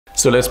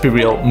So let's be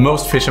real,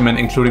 most fishermen,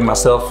 including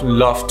myself,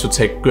 love to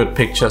take good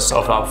pictures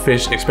of our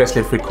fish,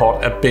 especially if we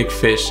caught a big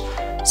fish.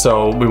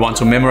 So we want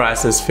to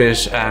memorize this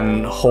fish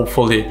and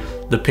hopefully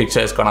the picture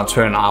is gonna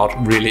turn out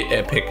really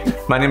epic.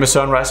 My name is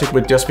Søren Reisig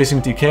with Just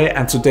Fishing DK,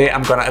 and today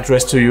I'm gonna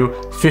address to you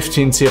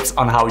 15 tips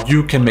on how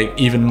you can make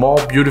even more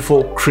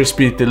beautiful,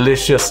 crispy,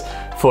 delicious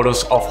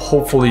photos of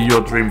hopefully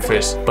your dream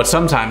fish. But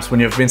sometimes when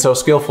you've been so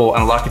skillful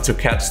and lucky to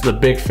catch the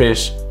big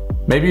fish,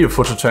 maybe your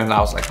photo turns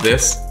out like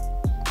this,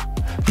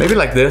 maybe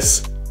like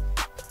this,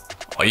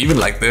 or even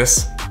like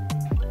this.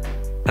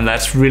 And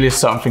that's really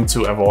something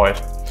to avoid.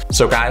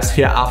 So guys,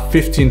 here are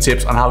 15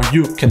 tips on how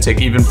you can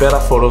take even better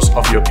photos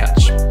of your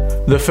catch.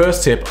 The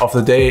first tip of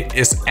the day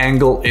is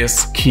angle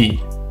is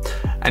key.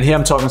 And here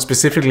I'm talking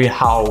specifically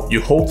how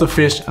you hold the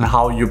fish and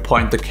how you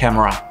point the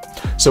camera.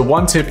 So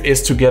one tip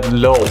is to get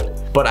low.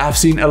 But I've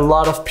seen a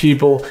lot of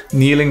people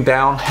kneeling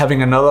down,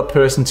 having another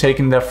person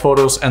taking their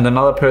photos, and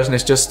another person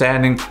is just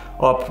standing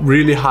up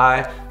really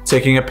high,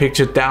 taking a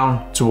picture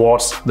down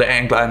towards the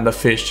angler and the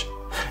fish.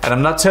 And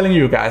I'm not telling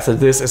you guys that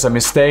this is a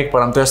mistake,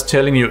 but I'm just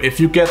telling you, if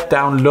you get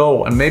down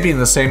low and maybe in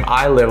the same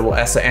eye level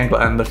as the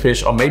angler and the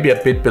fish, or maybe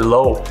a bit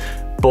below,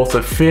 both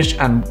the fish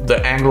and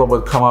the angler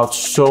will come out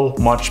so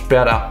much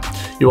better.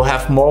 You will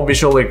have more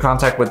visual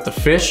contact with the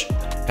fish,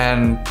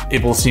 and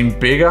it will seem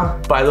bigger,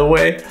 by the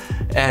way,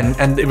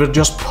 and it will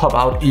just pop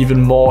out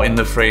even more in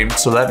the frame.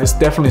 So that is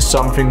definitely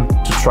something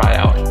to try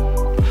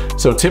out.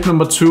 So tip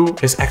number 2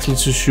 is actually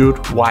to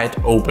shoot wide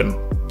open.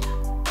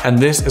 And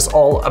this is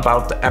all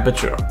about the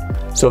aperture.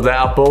 So there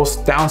are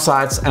both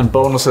downsides and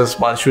bonuses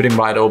while shooting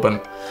wide open.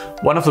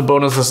 One of the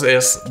bonuses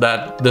is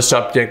that the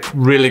subject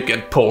really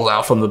gets pulled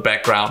out from the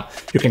background.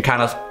 You can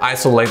kind of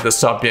isolate the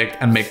subject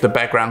and make the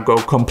background go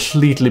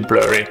completely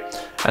blurry.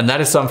 And that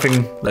is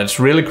something that's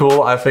really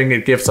cool. I think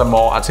it gives a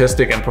more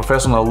artistic and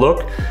professional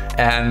look.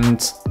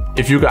 And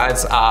if you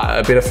guys are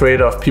a bit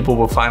afraid of people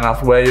will find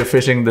out where you're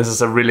fishing, this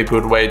is a really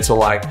good way to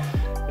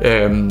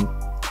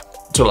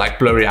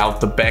blurry out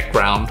the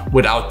background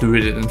without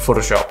doing it in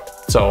Photoshop.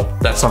 So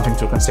that's something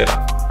to consider.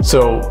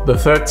 So the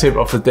third tip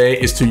of the day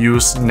is to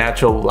use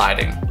natural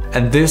lighting.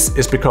 And this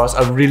is because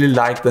I really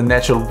like the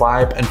natural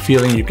vibe and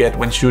feeling you get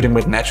when shooting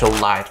with natural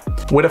light.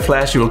 With a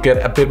flash you will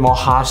get a bit more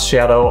harsh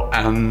shadow,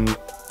 and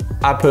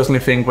I personally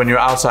think when you're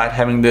outside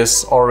having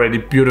this already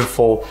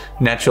beautiful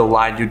natural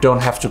light, you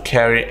don't have to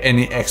carry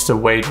any extra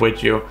weight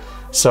with you.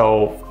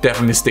 So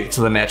definitely stick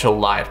to the natural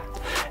light.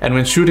 And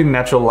when shooting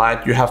natural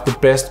light, you have the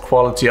best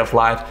quality of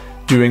light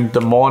during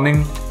the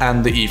morning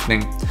and the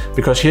evening,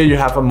 because here you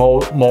have a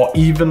more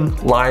even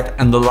light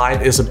and the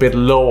light is a bit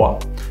lower,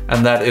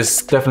 and that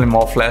is definitely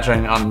more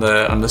flattering on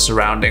the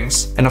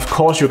surroundings. And of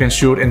course you can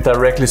shoot in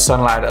directly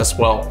sunlight as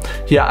well.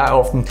 Here I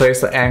often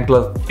place the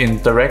angler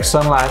in direct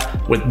sunlight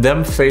with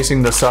them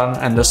facing the sun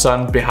and the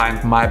sun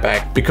behind my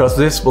back, because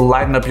this will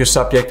lighten up your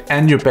subject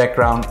and your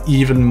background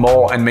even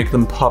more and make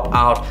them pop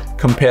out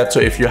compared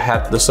to if you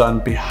had the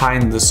sun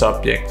behind the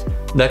subject.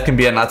 That can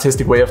be an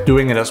artistic way of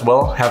doing it as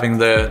well, having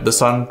the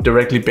sun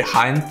directly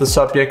behind the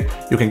subject.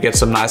 You can get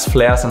some nice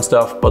flares and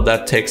stuff, but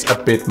that takes a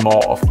bit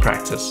more of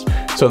practice.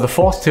 So the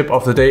fourth tip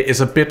of the day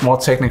is a bit more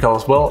technical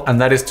as well, and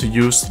that is to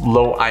use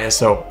low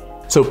ISO.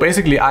 So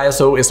basically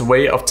ISO is a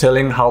way of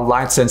telling how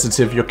light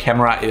sensitive your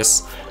camera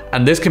is.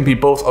 And this can be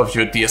both of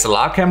your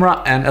DSLR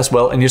camera and as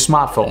well in your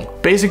smartphone.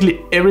 Basically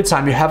every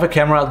time you have a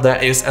camera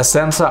there is a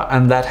sensor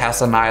and that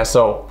has an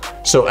ISO.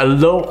 So a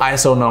low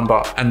ISO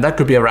number, and that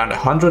could be around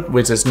 100,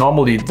 which is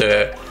normally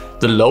the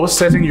lowest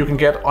setting you can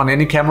get on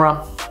any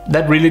camera.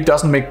 That really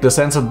doesn't make the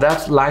sensor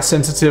that light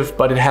sensitive,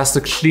 but it has the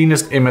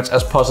cleanest image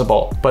as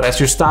possible. But as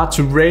you start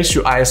to raise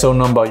your ISO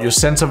number, your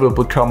sensor will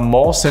become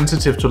more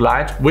sensitive to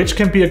light, which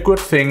can be a good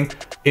thing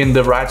in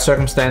the right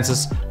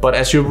circumstances. But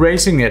as you're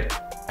raising it,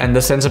 and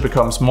the sensor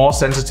becomes more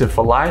sensitive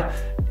for light,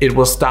 it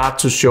will start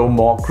to show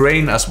more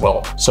grain as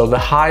well. So the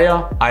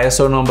higher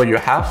ISO number you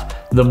have,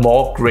 the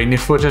more grainy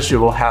footage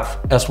you will have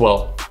as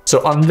well.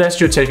 So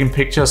unless you're taking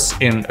pictures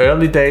in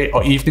early day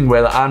or evening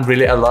where there aren't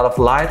really a lot of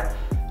light,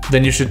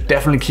 then you should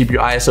definitely keep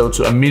your ISO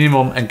to a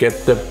minimum and get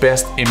the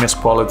best image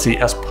quality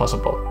as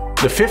possible.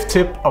 The fifth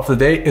tip of the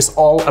day is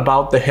all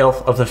about the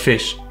health of the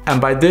fish. And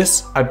by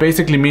this, I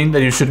basically mean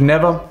that you should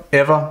never,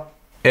 ever,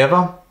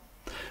 ever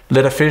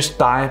let a fish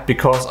die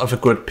because of a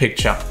good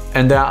picture.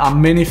 And there are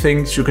many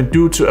things you can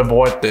do to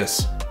avoid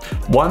this.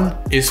 One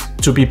is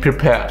to be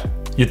prepared.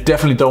 You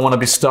definitely don't want to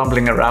be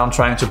stumbling around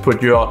trying to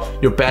put your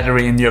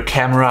battery in your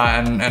camera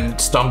and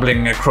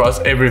stumbling across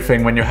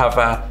everything when you have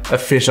a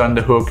fish on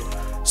the hook.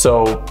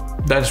 So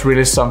that's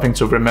really something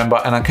to remember,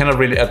 and I cannot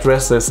really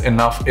address this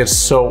enough. It's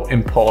so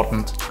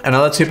important.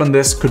 Another tip on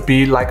this could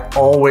be like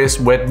always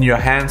wetting your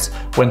hands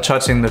when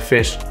touching the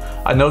fish.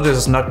 I know this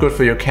is not good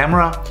for your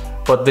camera,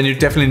 but then you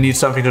definitely need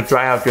something to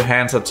dry out your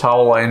hands, a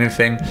towel or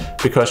anything,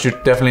 because you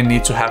definitely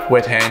need to have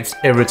wet hands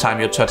every time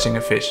you're touching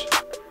a fish.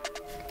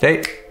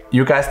 Okay,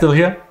 you guys still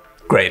here?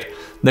 Great.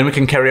 Then we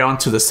can carry on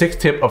to the sixth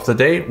tip of the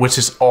day, which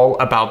is all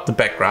about the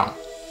background.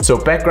 So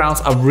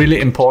backgrounds are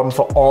really important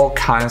for all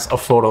kinds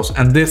of photos,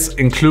 and this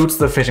includes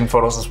the fishing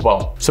photos as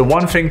well. So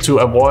one thing to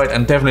avoid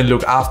and definitely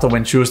look after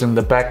when choosing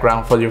the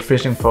background for your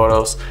fishing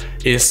photos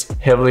is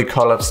heavily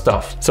colored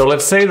stuff. So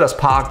let's say there's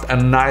parked a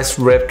nice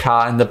red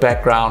car in the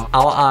background.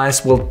 Our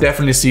eyes will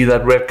definitely see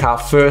that red car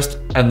first,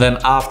 and then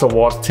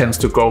afterwards tends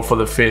to go for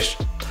the fish.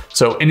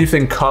 So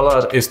anything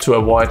colored is to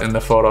avoid in the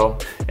photo.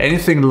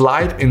 Anything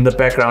light in the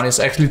background is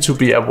actually to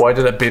be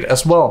avoided a bit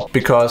as well,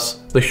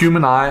 because the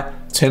human eye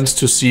tends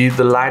to see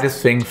the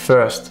lightest thing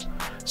first.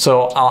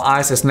 So our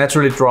eyes is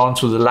naturally drawn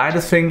to the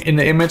lightest thing in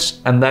the image,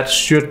 and that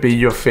should be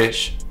your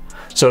fish.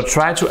 So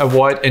try to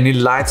avoid any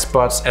light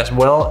spots as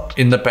well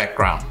in the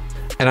background.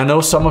 And I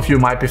know some of you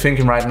might be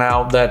thinking right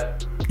now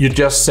that you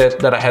just said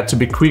that I had to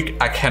be quick.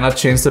 I cannot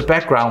change the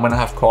background when I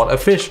have caught a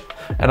fish.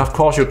 And of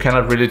course you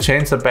cannot really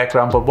change the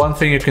background, but one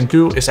thing you can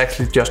do is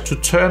actually just to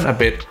turn a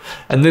bit.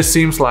 And this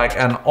seems like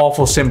an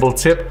awful simple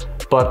tip,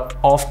 but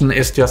often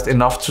it's just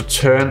enough to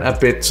turn a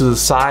bit to the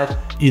side,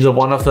 either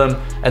one of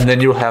them, and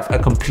then you have a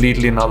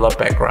completely another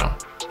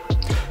background.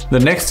 The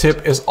next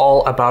tip is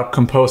all about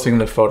composing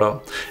the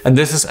photo. And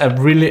this is a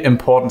really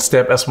important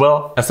step as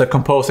well, as the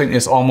composing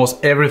is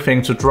almost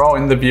everything to draw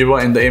in the viewer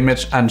in the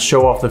image and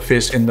show off the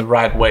fish in the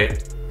right way.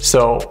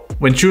 So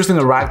when choosing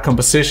the right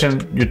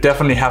composition, you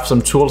definitely have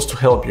some tools to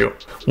help you.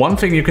 One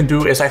thing you can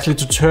do is actually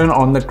to turn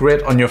on the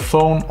grid on your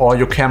phone or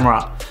your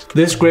camera.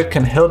 This grid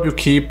can help you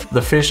keep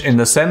the fish in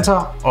the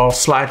center or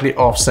slightly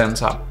off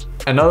center.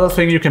 Another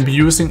thing you can be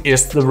using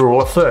is the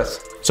rule of thirds.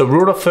 So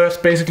rule of thirds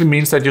basically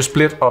means that you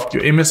split up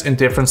your image in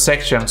different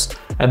sections,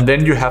 and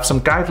then you have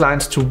some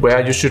guidelines to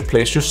where you should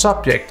place your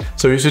subject.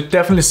 So you should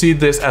definitely see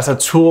this as a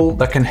tool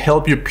that can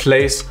help you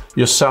place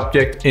your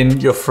subject in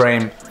your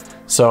frame.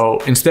 So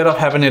instead of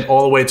having it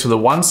all the way to the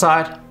one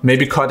side,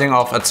 maybe cutting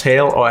off a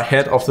tail or a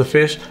head of the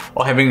fish,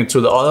 or having it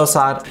to the other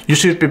side, you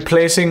should be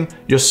placing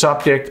your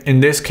subject, in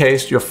this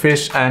case your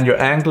fish and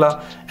your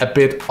angler, a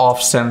bit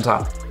off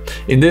center.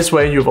 In this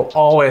way you will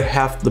always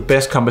have the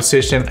best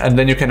composition, and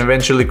then you can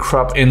eventually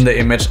crop in the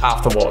image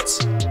afterwards.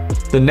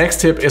 The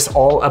next tip is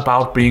all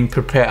about being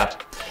prepared.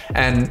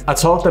 And I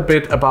talked a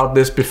bit about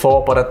this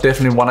before, but I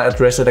definitely want to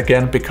address it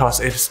again because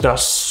it's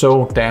just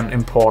so damn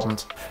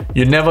important.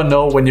 You never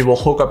know when you will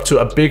hook up to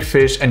a big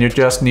fish and you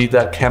just need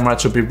that camera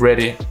to be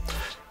ready.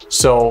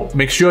 So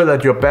make sure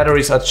that your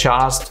batteries are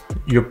charged,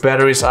 your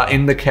batteries are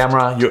in the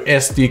camera, your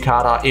SD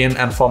card are in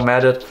and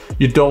formatted.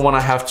 You don't want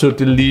to have to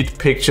delete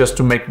pictures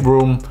to make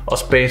room or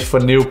space for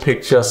new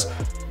pictures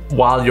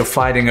while you're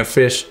fighting a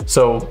fish.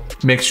 So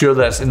make sure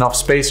there's enough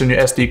space in your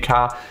SD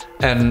card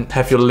and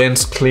have your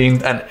lens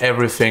cleaned and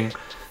everything.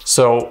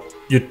 So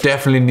you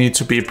definitely need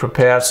to be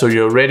prepared so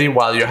you're ready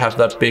while you have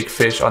that big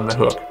fish on the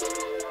hook.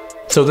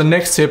 So the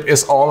next tip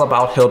is all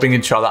about helping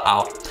each other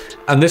out.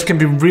 And this can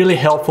be really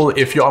helpful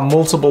if you are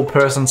multiple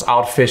persons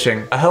out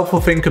fishing. A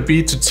helpful thing could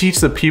be to teach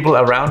the people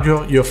around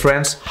you, your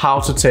friends, how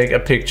to take a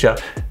picture.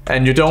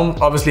 And you don't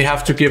obviously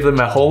have to give them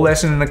a whole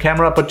lesson in the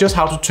camera, but just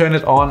how to turn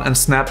it on and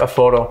snap a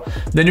photo.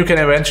 Then you can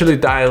eventually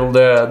dial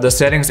the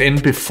settings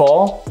in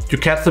before you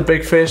catch the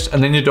big fish,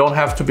 and then you don't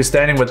have to be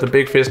standing with the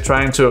big fish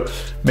trying to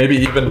maybe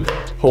even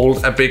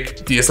hold a big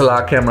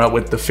DSLR camera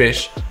with the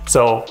fish.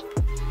 So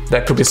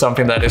that could be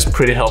something that is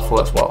pretty helpful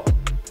as well.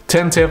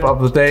 10th tip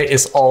of the day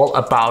is all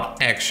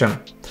about action.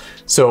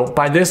 So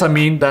by this I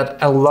mean that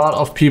a lot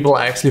of people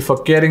are actually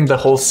forgetting the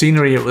whole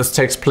scenery that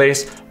takes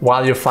place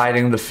while you're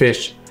fighting the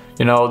fish.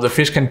 You know, the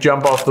fish can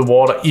jump off the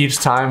water each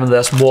time and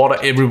there's water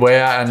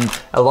everywhere and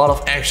a lot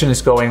of action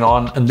is going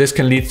on, and this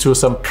can lead to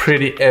some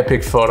pretty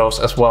epic photos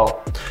as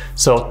well.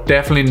 So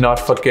definitely not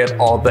forget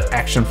all the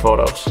action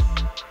photos.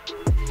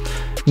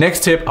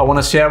 Next tip I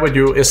want to share with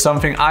you is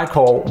something I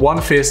call one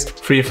fish,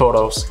 three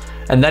photos.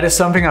 And that is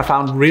something I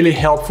found really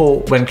helpful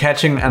when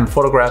catching and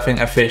photographing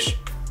a fish.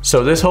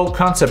 So this whole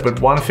concept with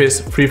one fish,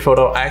 three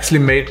photo I actually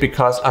made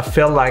because I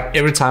felt like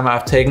every time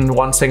I've taken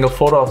one single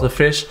photo of the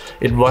fish,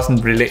 it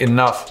wasn't really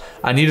enough.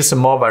 I needed some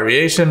more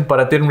variation,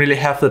 but I didn't really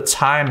have the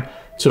time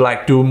to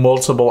like do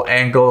multiple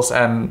angles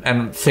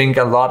and think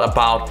a lot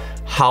about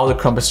how the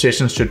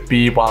composition should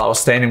be while I was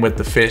standing with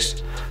the fish.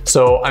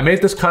 So I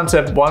made this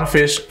concept one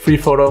fish, three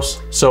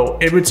photos. So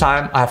every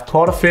time I have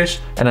caught a fish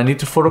and I need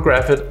to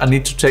photograph it, I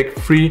need to take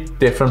 3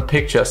 different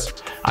pictures.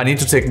 I need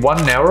to take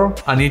one narrow,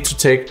 I need to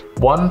take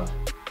one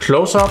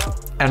close up,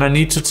 and I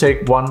need to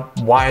take one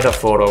wider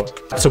photo.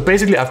 So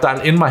basically I've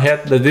done in my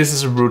head that this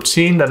is a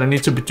routine that I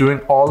need to be doing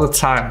all the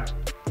time.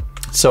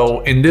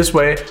 So in this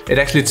way, it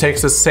actually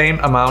takes the same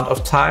amount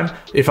of time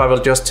if I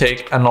will just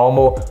take a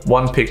normal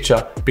one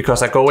picture,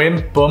 because I go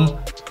in, boom,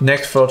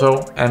 next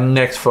photo and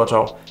next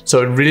photo.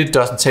 So it really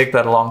doesn't take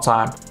that long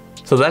time.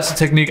 So that's a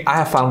technique I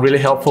have found really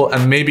helpful,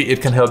 and maybe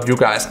it can help you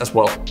guys as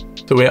well.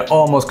 So we're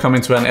almost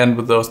coming to an end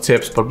with those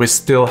tips, but we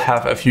still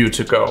have a few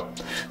to go.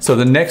 So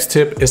the next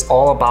tip is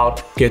all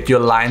about get your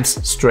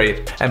lines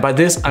straight. And by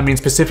this, I mean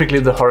specifically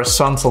the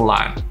horizontal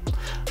line.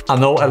 I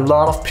know a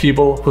lot of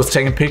people who's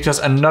taking pictures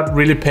and not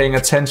really paying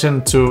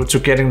attention to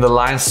getting the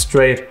lines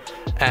straight,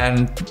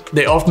 and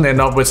they often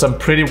end up with some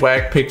pretty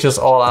whack pictures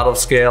all out of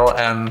scale,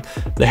 and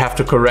they have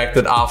to correct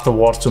it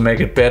afterwards to make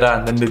it better,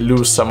 and then they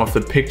lose some of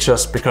the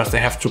pictures because they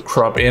have to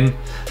crop in.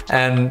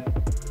 And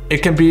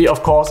it can be,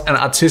 of course, an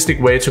artistic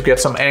way to get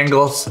some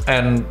angles,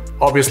 and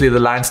obviously the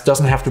lines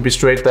doesn't have to be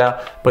straight there,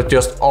 but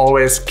just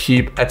always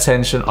keep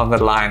attention on the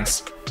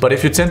lines. But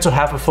if you tend to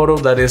have a photo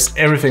that is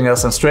everything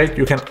else than straight,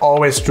 you can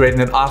always straighten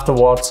it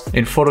afterwards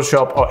in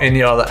Photoshop or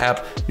any other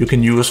app you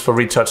can use for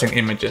retouching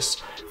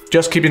images.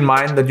 Just keep in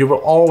mind that you will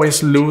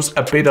always lose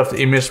a bit of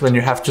the image when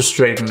you have to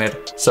straighten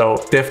it. So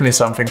definitely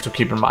something to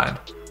keep in mind.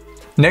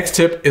 Next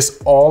tip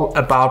is all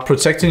about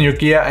protecting your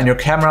gear and your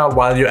camera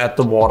while you're at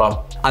the water.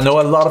 I know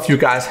a lot of you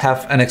guys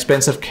have an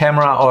expensive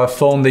camera or a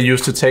phone they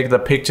use to take their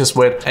pictures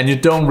with, and you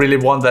don't really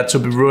want that to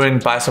be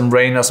ruined by some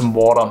rain or some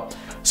water.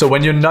 So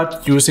when you're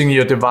not using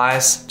your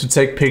device to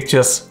take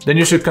pictures, then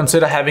you should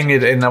consider having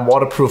it in a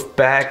waterproof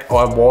bag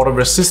or a water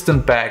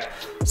resistant bag.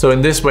 So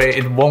in this way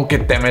it won't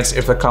get damaged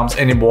if there comes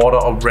any water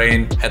or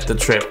rain at the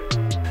trip.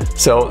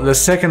 So the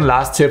second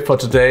last tip for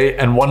today,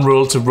 and one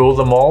rule to rule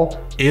them all,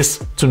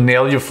 is to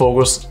nail your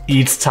focus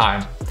each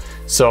time.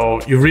 So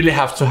you really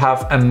have to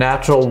have a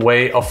natural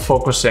way of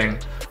focusing.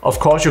 Of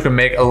course, you can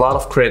make a lot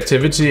of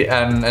creativity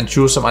and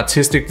choose some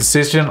artistic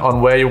decision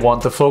on where you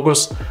want the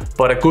focus,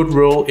 but a good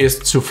rule is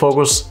to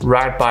focus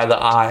right by the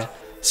eye.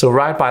 So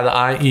right by the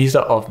eye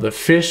either of the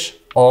fish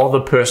or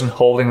the person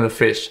holding the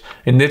fish.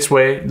 In this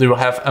way, you will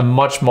have a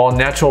much more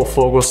natural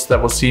focus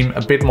that will seem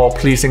a bit more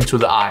pleasing to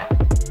the eye.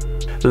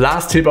 The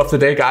last tip of the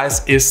day,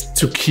 guys, is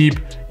to keep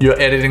your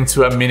editing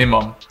to a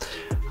minimum.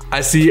 I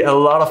see a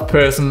lot of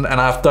person,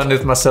 and I've done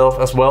it myself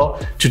as well,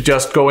 to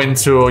just go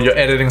into your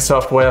editing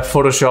software,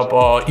 Photoshop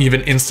or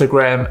even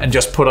Instagram, and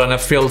just put on a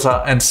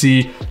filter and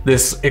see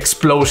this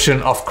explosion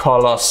of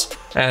colors.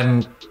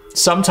 And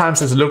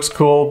sometimes it looks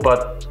cool,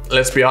 but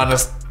let's be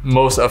honest,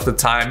 most of the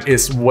time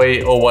it's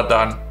way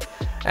overdone.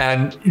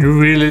 And you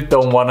really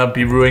don't want to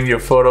be ruining your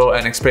photo,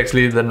 and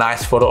especially the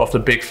nice photo of the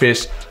big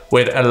fish,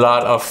 with a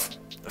lot of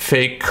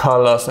fake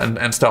colors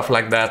and stuff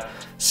like that.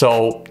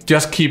 So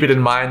just keep it in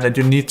mind that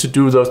you need to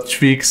do those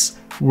tweaks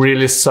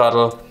really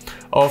subtle.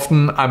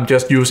 Often I'm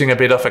just using a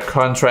bit of a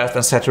contrast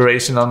and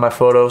saturation on my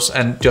photos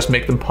and just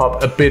make them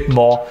pop a bit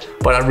more,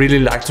 but I really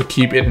like to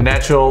keep it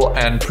natural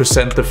and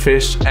present the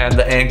fish and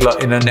the angler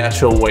in a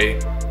natural way.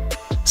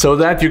 So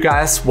that, you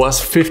guys, was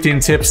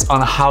 15 tips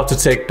on how to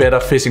take better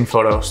fishing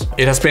photos.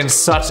 It has been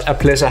such a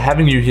pleasure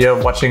having you here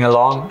watching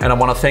along, and I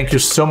want to thank you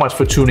so much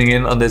for tuning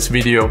in on this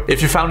video.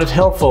 If you found it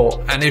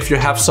helpful, and if you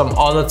have some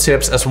other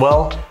tips as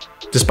well,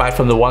 despite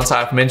from the ones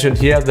I've mentioned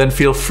here, then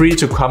feel free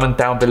to comment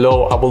down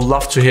below. I would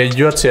love to hear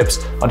your tips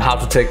on how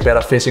to take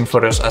better fishing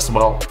photos as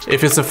well.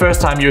 If it's the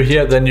first time you're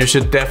here, then you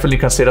should definitely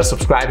consider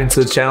subscribing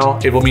to the channel.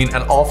 It will mean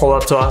an awful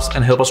lot to us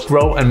and help us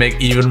grow and make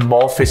even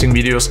more fishing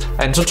videos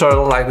and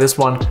tutorials like this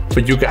one for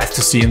you guys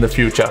to see in the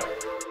future.